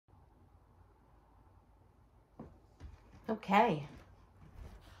Okay.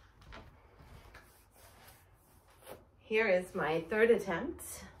 Here is my third attempt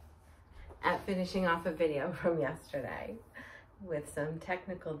at finishing off a video from yesterday with some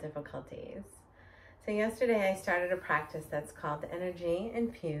technical difficulties. So yesterday I started a practice that's called energy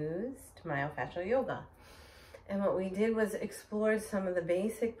infused myofascial yoga. And what we did was explore some of the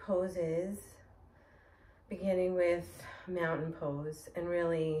basic poses, beginning with mountain pose and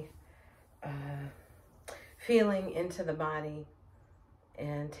really feeling into the body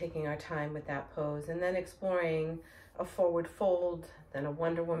and taking our time with that pose, and then exploring a forward fold, then a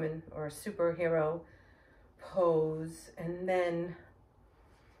Wonder Woman or a superhero pose, and then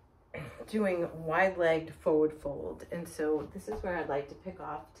doing wide-legged forward fold. And so this is where I'd like to pick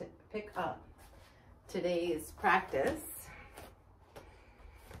up today's practice,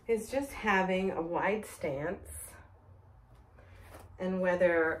 is just having a wide stance, and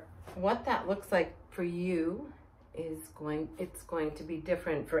what that looks like for you it's going to be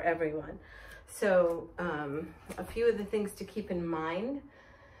different for everyone. So a few of the things to keep in mind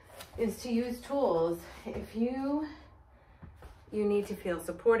is to use tools. If you need to feel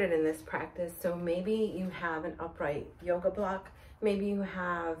supported in this practice, so maybe you have an upright yoga block, maybe you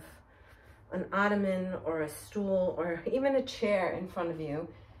have an ottoman or a stool or even a chair in front of you.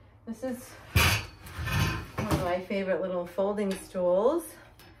 This is one of my favorite little folding stools.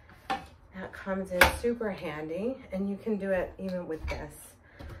 That comes in super handy, and you can do it even with this.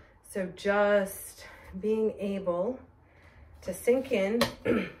 So just being able to sink in,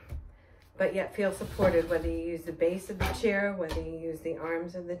 but yet feel supported, whether you use the base of the chair, whether you use the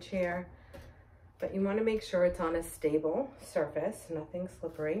arms of the chair, but you want to make sure it's on a stable surface, nothing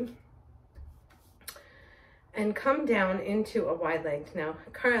slippery. And come down into a wide leg. Now,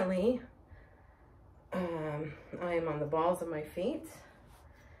 currently, I am on the balls of my feet.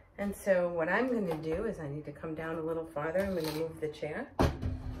 And so what I'm going to do is I need to come down a little farther. I'm going to move the chair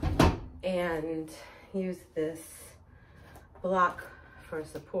and use this block for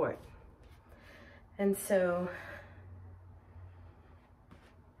support. And so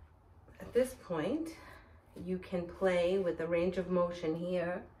at this point, you can play with the range of motion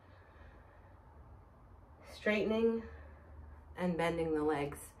here, straightening and bending the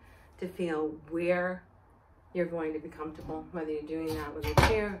legs to feel where you're going to be comfortable, whether you're doing that with a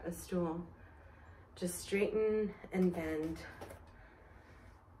chair, a stool. Just straighten and bend,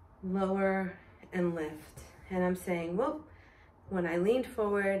 lower and lift. And I'm saying, whoop, when I leaned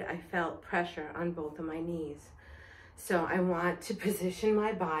forward, I felt pressure on both of my knees. So I want to position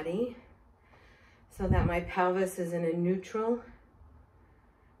my body so that my pelvis is in a neutral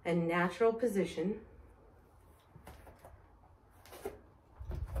and natural position.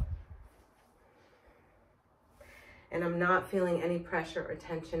 And I'm not feeling any pressure or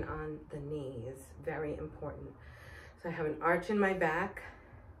tension on the knees. Very important. So I have an arch in my back.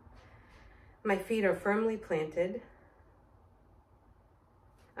 My feet are firmly planted.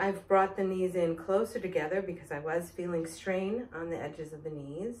 I've brought the knees in closer together because I was feeling strain on the edges of the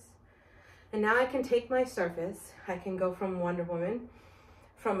knees. And now I can take my surface. I can go from Wonder Woman,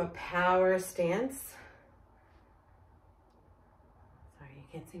 from a power stance. Sorry, you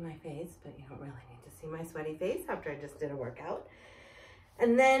can't see my face, but you don't really need to see my sweaty face after I just did a workout.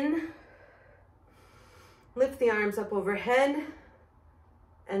 And then lift the arms up overhead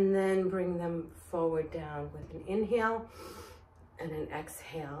and then bring them forward down with an inhale and an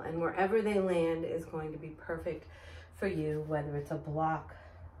exhale. And wherever they land is going to be perfect for you, whether it's a block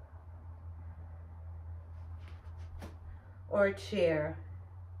or a chair,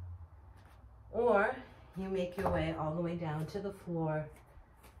 or you make your way all the way down to the floor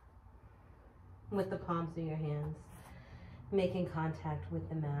with the palms of your hands, making contact with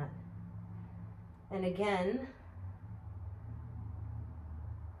the mat. And again,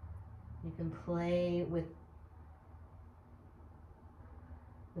 you can play with,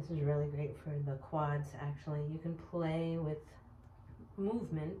 this is really great for the quads actually, you can play with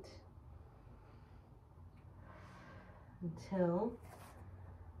movement until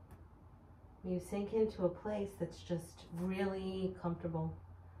you sink into a place that's just really comfortable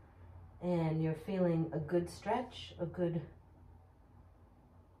and you're feeling a good stretch, a good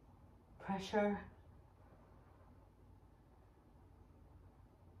pressure.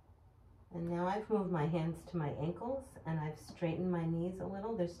 And now I've moved my hands to my ankles and I've straightened my knees a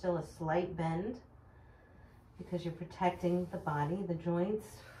little. There's still a slight bend because you're protecting the body, the joints.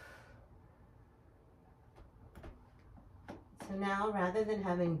 So now, rather than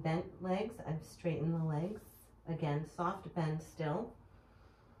having bent legs, I've straightened the legs. Again, soft bend still.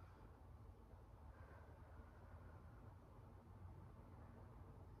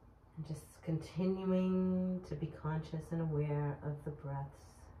 And just continuing to be conscious and aware of the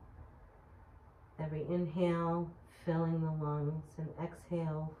breaths. Every inhale, filling the lungs, and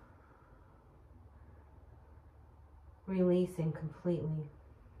exhale, releasing completely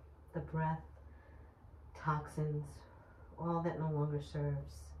the breath, toxins, all that no longer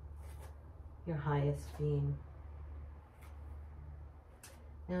serves your highest being.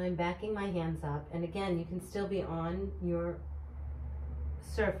 Now I'm backing my hands up, and again, you can still be on your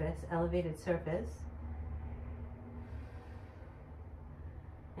surface, elevated surface.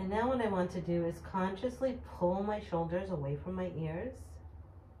 And now what I want to do is consciously pull my shoulders away from my ears.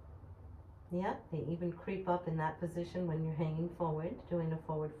 Yep, they even creep up in that position when you're hanging forward, doing a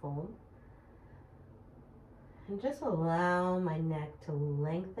forward fold. And just allow my neck to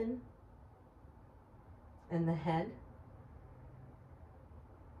lengthen and the head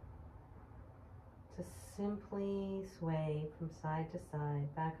to simply sway from side to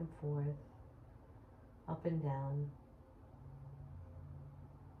side, back and forth, up and down.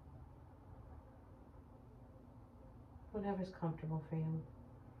 Whatever's comfortable for you.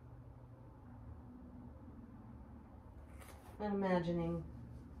 And imagining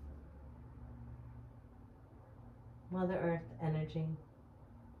Mother Earth energy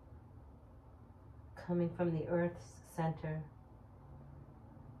coming from the Earth's center,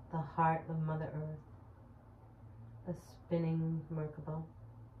 the heart of Mother Earth, a spinning Merkaba.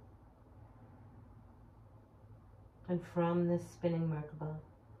 And from this spinning Merkaba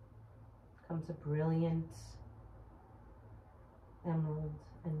comes a brilliant emerald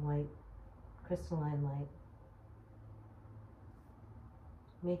and white crystalline light,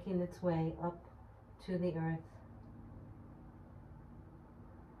 making its way up to the earth,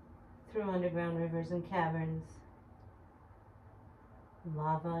 through underground rivers and caverns,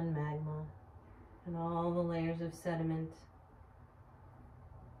 lava and magma, and all the layers of sediment,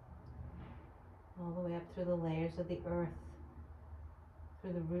 all the way up through the layers of the earth,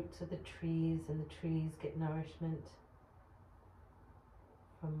 through the roots of the trees, and the trees get nourishment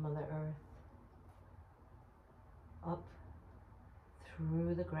from Mother Earth, up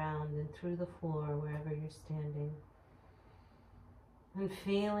through the ground and through the floor wherever you're standing, and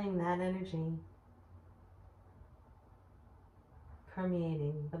feeling that energy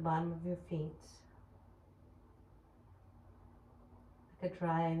permeating the bottom of your feet like a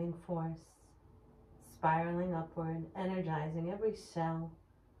driving force, spiraling upward, energizing every cell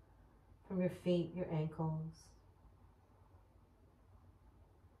from your feet, your ankles,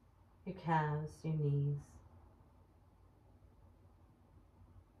 your calves, your knees,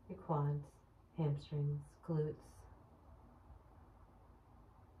 your quads, hamstrings, glutes,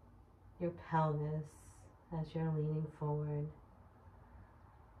 your pelvis as you're leaning forward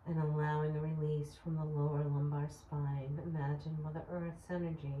and allowing a release from the lower lumbar spine. Imagine Mother Earth's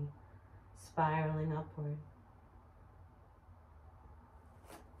energy spiraling upward,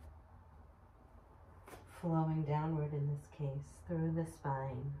 flowing downward in this case, through the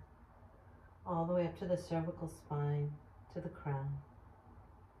spine, all the way up to the cervical spine, to the crown.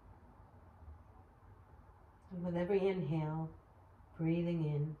 And with every inhale, breathing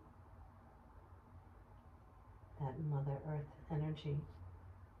in that Mother Earth energy,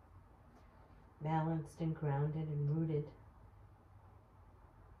 balanced and grounded and rooted.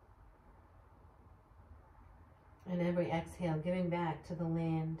 And every exhale, giving back to the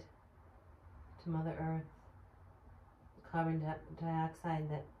land, to Mother Earth, the carbon dioxide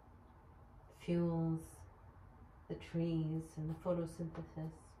that fuels the trees and the photosynthesis,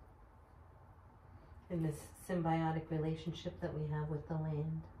 in this symbiotic relationship that we have with the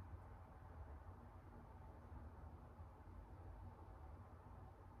land.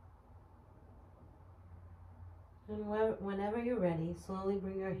 And whenever you're ready, slowly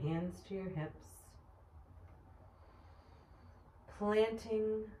bring your hands to your hips,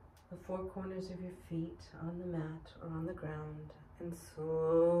 planting the four corners of your feet on the mat or on the ground, and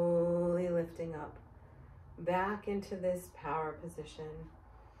slowly lifting up back into this power position.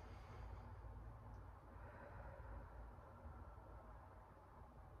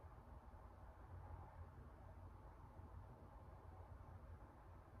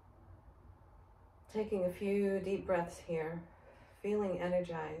 Taking a few deep breaths here, feeling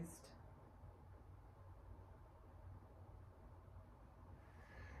energized.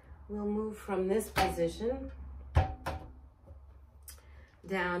 We'll move from this position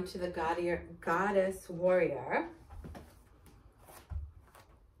down to the goddess warrior.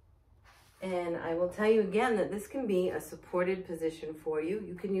 And I will tell you again that this can be a supported position for you.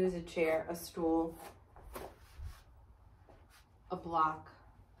 You can use a chair, a stool, a block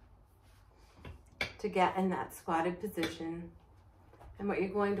to get in that squatted position. And what you're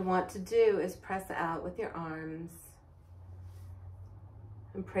going to want to do is press out with your arms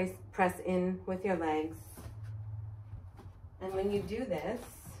and press in with your legs. And when you do this,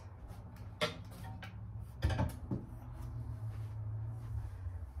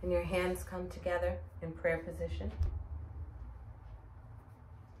 and your hands come together in prayer position,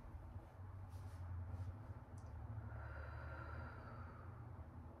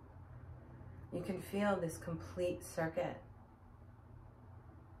 you can feel this complete circuit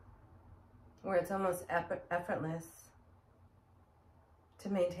where it's almost effortless to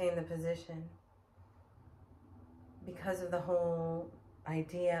maintain the position because of the whole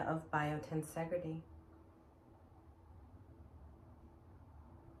idea of biotensegrity.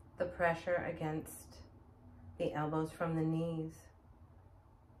 The pressure against the elbows from the knees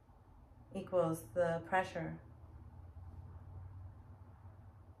equals the pressure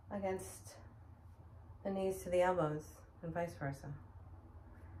against the knees to the elbows and vice versa.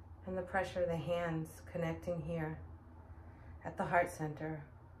 And the pressure of the hands connecting here at the heart center,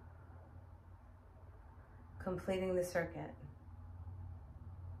 completing the circuit.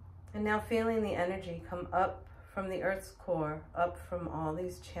 And now feeling the energy come up from the earth's core, up from all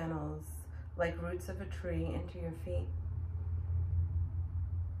these channels, like roots of a tree, into your feet.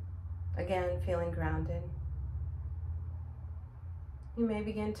 Again, feeling grounded. You may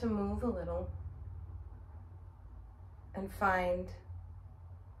begin to move a little and find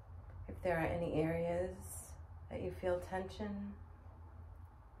if there are any areas that you feel tension.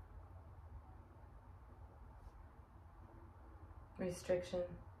 Restriction,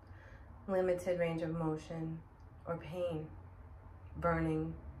 limited range of motion, or pain,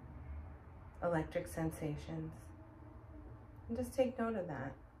 burning, electric sensations. And just take note of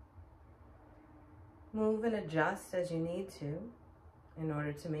that. Move and adjust as you need to in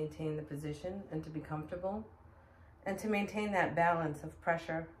order to maintain the position and to be comfortable and to maintain that balance of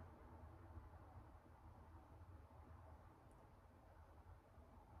pressure.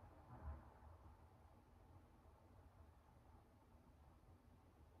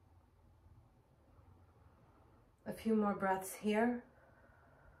 A few more breaths here.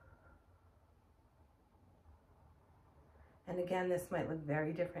 And again, this might look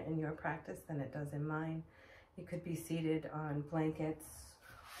very different in your practice than it does in mine. You could be seated on blankets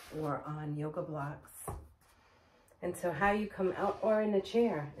or on yoga blocks. And so how you come out, or in a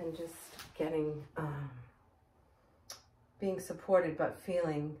chair, and just getting, being supported, but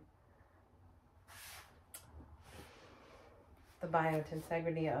feeling the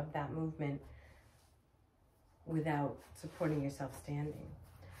biotensegrity of that movement without supporting yourself standing.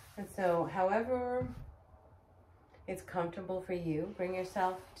 And so however it's comfortable for you, bring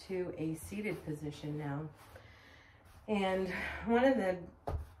yourself to a seated position now. And one of the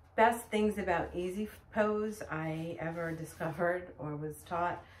best things about easy pose I ever discovered or was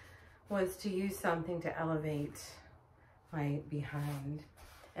taught was to use something to elevate my behind.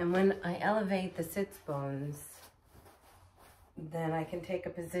 And when I elevate the sits bones, then I can take a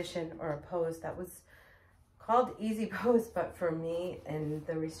position or a pose that was called easy pose, but for me and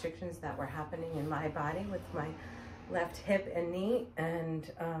the restrictions that were happening in my body with my left hip and knee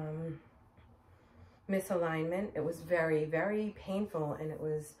and misalignment, it was very, very painful, and it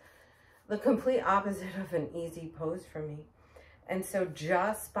was the complete opposite of an easy pose for me. And so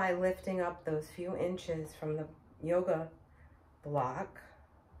just by lifting up those few inches from the yoga block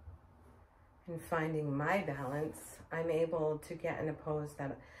and finding my balance, I'm able to get in a pose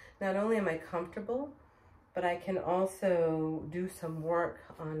that not only am I comfortable, but I can also do some work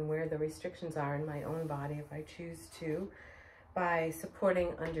on where the restrictions are in my own body if I choose to, by supporting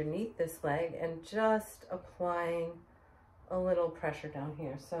underneath this leg and just applying a little pressure down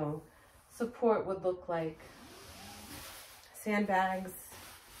here. So support would look like sandbags,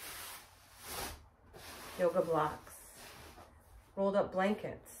 yoga blocks, rolled up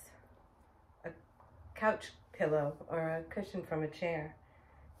blankets, a couch pillow, or a cushion from a chair.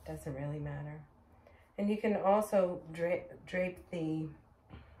 Doesn't really matter. And you can also drape the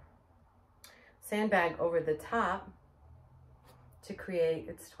sandbag over the top to create,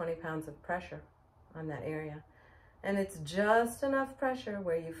 it's 20 pounds of pressure on that area. And it's just enough pressure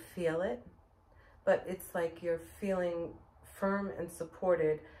where you feel it, but it's like you're feeling firm and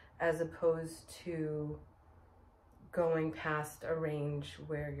supported as opposed to going past a range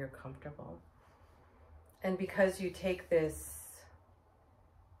where you're comfortable. And because you take this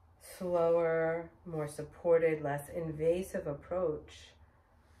slower, more supported, less invasive approach,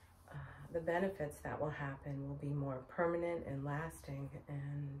 the benefits that will happen will be more permanent and lasting,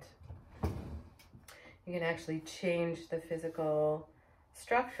 and you can actually change the physical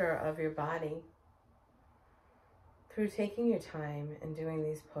structure of your body through taking your time and doing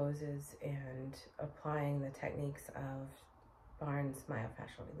these poses and applying the techniques of Barnes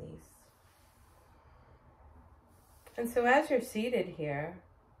myofascial release. And so as you're seated here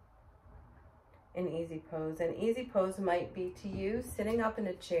in easy pose, an easy pose might be to you sitting up in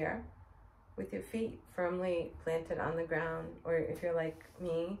a chair with your feet firmly planted on the ground, or if you're like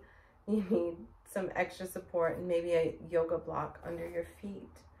me, you need some extra support and maybe a yoga block under your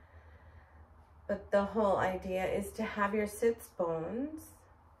feet. But the whole idea is to have your sits bones,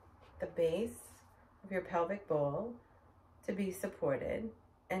 the base of your pelvic bowl, to be supported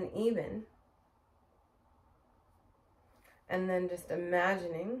and even. And then just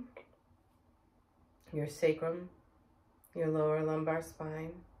imagining your sacrum, your lower lumbar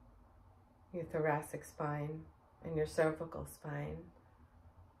spine, your thoracic spine, and your cervical spine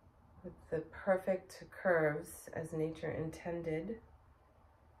with the perfect curves as nature intended.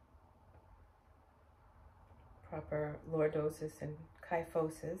 Proper lordosis and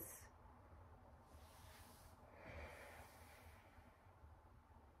kyphosis.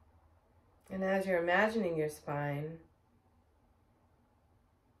 And as you're imagining your spine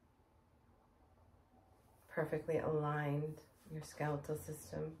perfectly aligned, your skeletal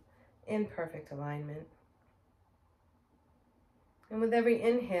system in perfect alignment. And with every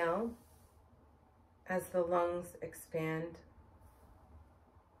inhale, as the lungs expand,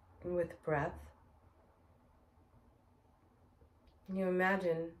 and with breath, you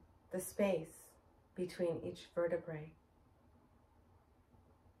imagine the space between each vertebrae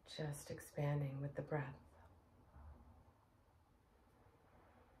just expanding with the breath.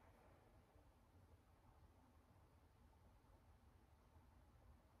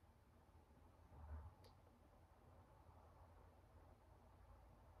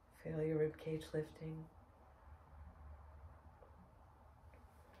 Feel your ribcage lifting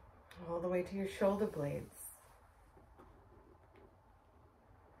all the way to your shoulder blades.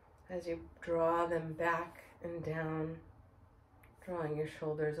 As you draw them back and down, drawing your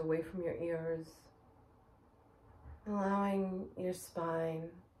shoulders away from your ears, allowing your spine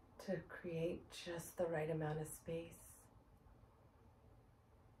to create just the right amount of space,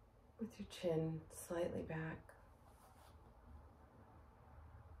 with your chin slightly back.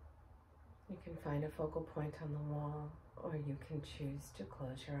 You can find a focal point on the wall, or you can choose to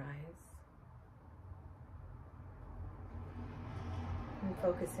close your eyes. And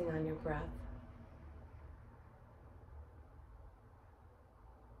focusing on your breath.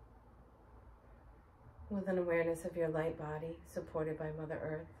 With an awareness of your light body supported by Mother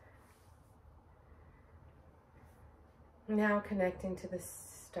Earth. Now connecting to the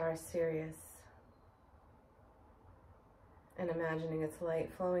star Sirius and imagining its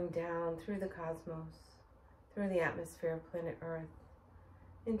light flowing down through the cosmos, through the atmosphere of planet Earth,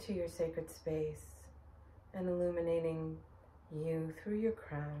 into your sacred space and illuminating you through your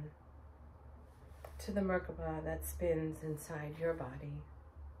crown to the Merkaba that spins inside your body,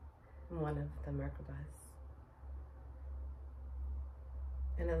 one of the Merkabas.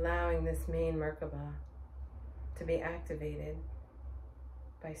 And allowing this main Merkaba to be activated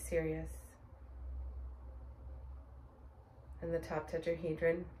by Sirius and the top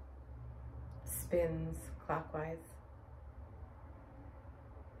tetrahedron spins clockwise.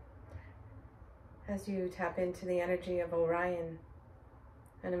 As you tap into the energy of Orion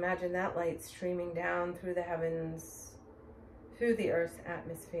and imagine that light streaming down through the heavens, through the Earth's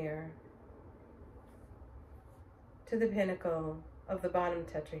atmosphere, to the pinnacle of the bottom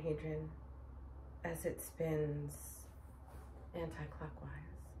tetrahedron as it spins anti-clockwise.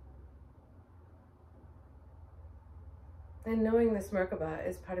 And knowing this Merkaba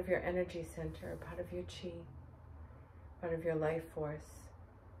is part of your energy center, part of your chi, part of your life force.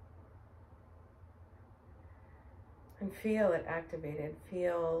 And feel it activated.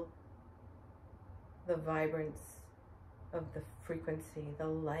 Feel the vibrance of the frequency, the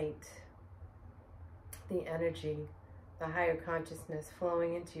light, the energy, the higher consciousness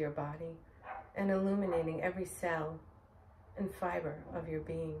flowing into your body and illuminating every cell and fiber of your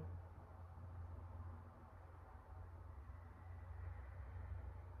being.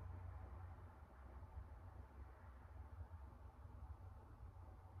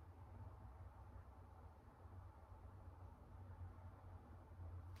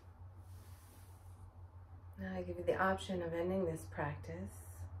 Now I give you the option of ending this practice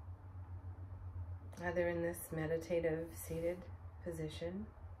either in this meditative seated position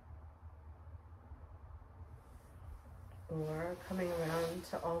or coming around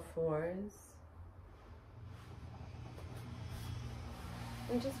to all fours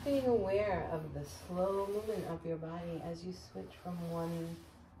and just being aware of the slow movement of your body as you switch from one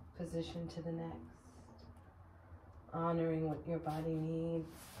position to the next. honoring what your body needs,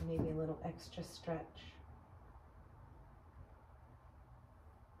 maybe a little extra stretch.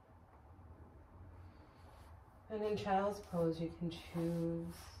 And in child's pose, you can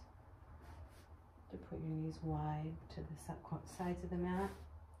choose to put your knees wide to the sides of the mat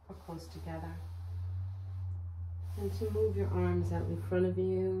or close together. And to move your arms out in front of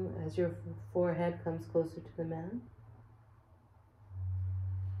you as your forehead comes closer to the mat.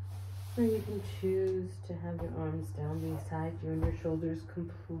 Or you can choose to have your arms down beside you and your shoulders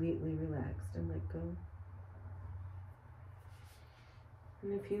completely relaxed and let go.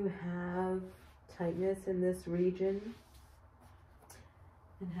 And if you have tightness in this region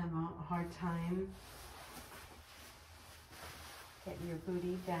and have a hard time getting your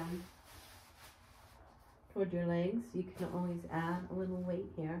booty down toward your legs, you can always add a little weight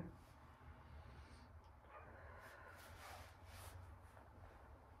here.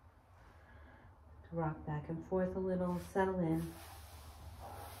 To rock back and forth a little, settle in.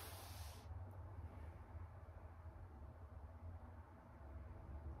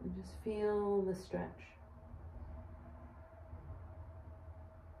 And just feel the stretch.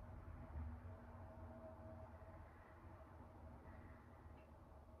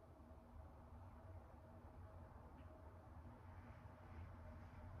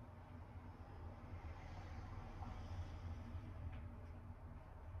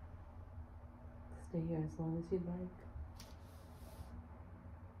 Stay here as long as you'd like.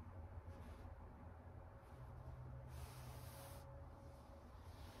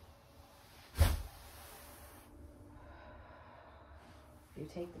 If you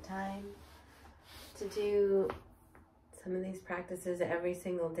take the time to do some of these practices every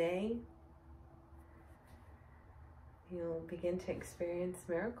single day, you'll begin to experience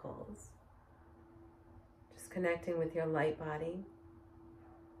miracles. Just connecting with your light body,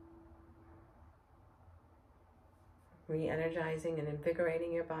 re-energizing and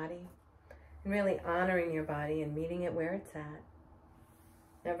invigorating your body, and really honoring your body and meeting it where it's at.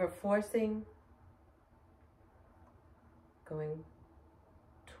 Never forcing, going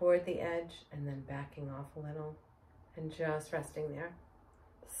toward the edge and then backing off a little and just resting there.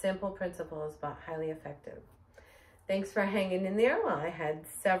 Simple principles, but highly effective. Thanks for hanging in there while I had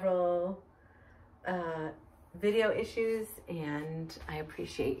several video issues, and I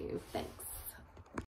appreciate you. Thanks.